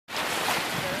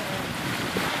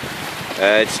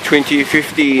It's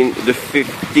 2015, the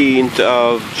 15th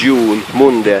of June,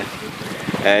 Monday,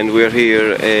 and we're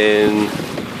here in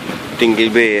Dingle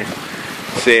Bay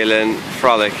sailing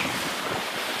frolic.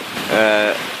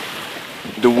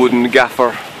 The wooden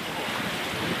gaffer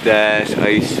that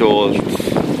I sold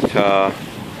to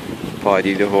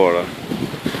Paudi De Horra,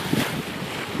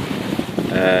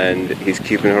 and he's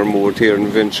keeping her moored here in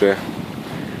Ventry,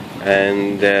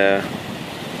 and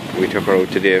we took her out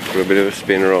today for a bit of a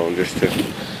spin around just to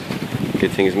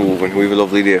get things moving. We have a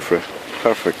lovely day for it.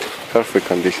 Perfect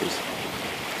conditions.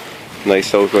 Nice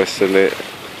southwesterly,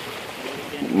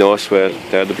 no swell.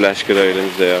 There are the Blasket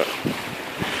Islands there.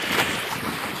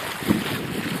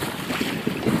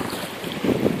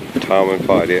 Tom and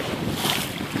Paudi.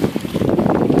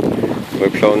 We're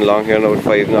ploughing along here now at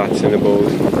 5 knots in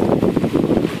about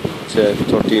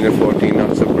 13 or 14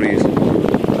 knots of breeze.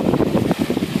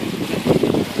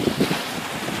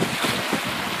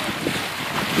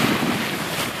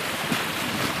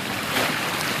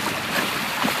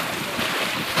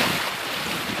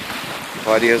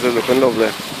 Paudi has are looking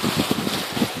lovely.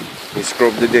 We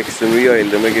scrubbed the decks and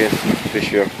re-oiled them again this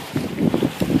year.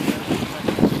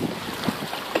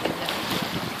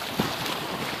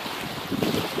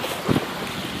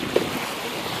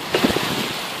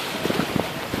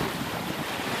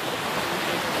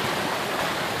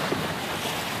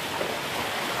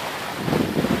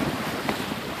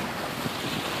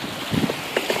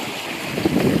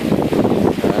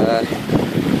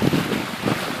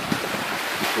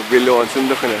 We'll be lonesome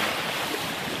looking at it.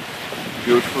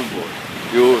 Beautiful boat.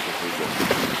 Beautiful boat.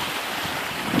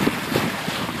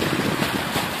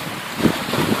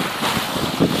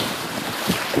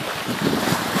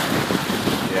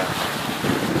 Yeah.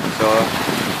 So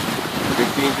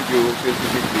 15th of June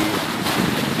 2015,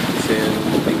 sailing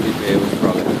in Dingle Bay with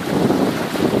frolic.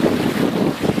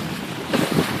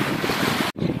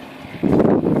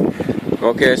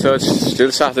 Okay, so it's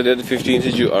still Saturday the 15th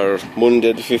of June, or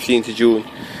Monday the 15th of June,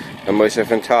 and myself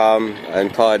and Tom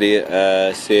and Paudi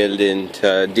sailed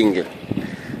into Dingle.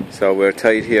 So we're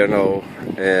tied here now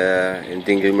in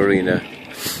Dingle Marina,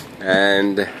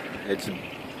 and there's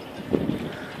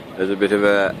a bit of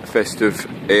a festive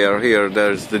air here.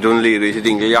 There's the Dunleary to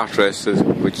Dingle yacht race,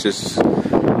 which is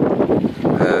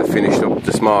finished up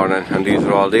this morning, and these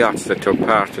are all the yachts that took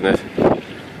part in it.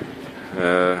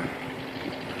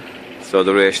 So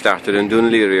the race started in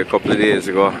Dunleary a couple of days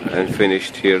ago and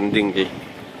finished here in Dingle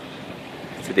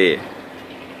today.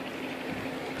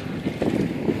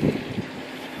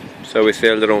 So we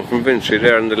sailed around from Ventry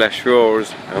there in the last few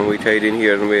hours, and we tied in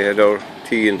here and we had our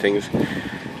tea and things,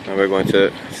 and we're going to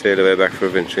sail away back for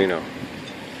Ventry now.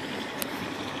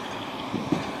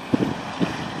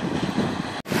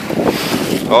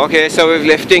 Okay, so we've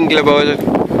left Dingle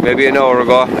about maybe an hour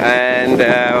ago, and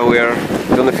we're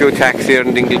done a few tacks here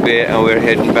in Dingle Bay, and we're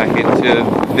heading back into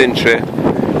Ventry.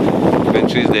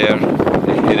 Ventry's there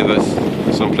ahead of us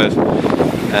someplace,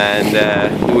 and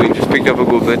we just picked up a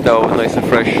good bit now, nice and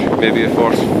fresh, maybe a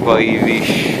force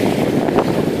 5-ish,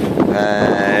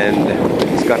 and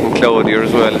it's gotten cloudier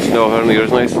as well. It's nowhere near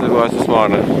as nice as it was this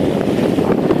morning,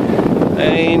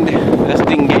 and that's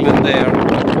Dingle in there.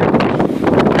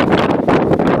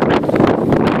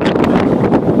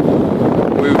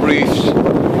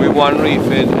 We've one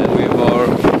reef in, and we've our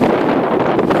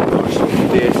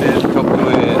day sail tucked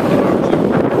away in our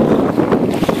tube.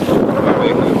 We're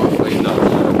making about 5 knots.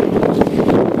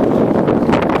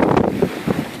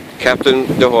 Captain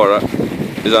De Horra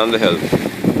is on the helm.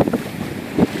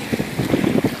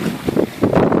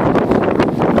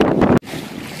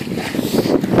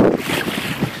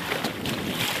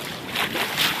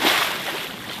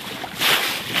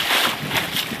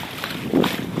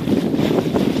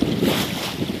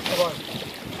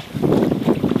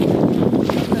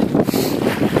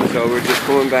 So we're just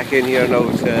coming back in here now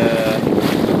to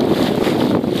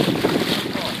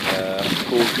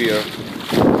Pool here,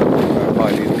 where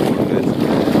Paudi is moored, and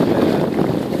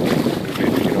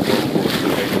we're picking up our boat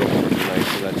tonight,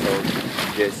 and that's our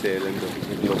day sailing. It's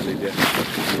a lovely day,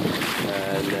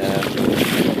 and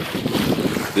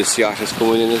this yacht is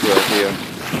coming in as well here.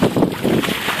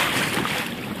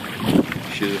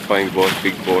 She's a fine boat,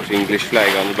 big boat, English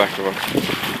flag on the back of her.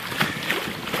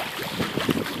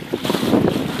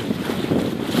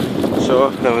 So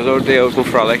that was our day out in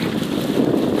frolic.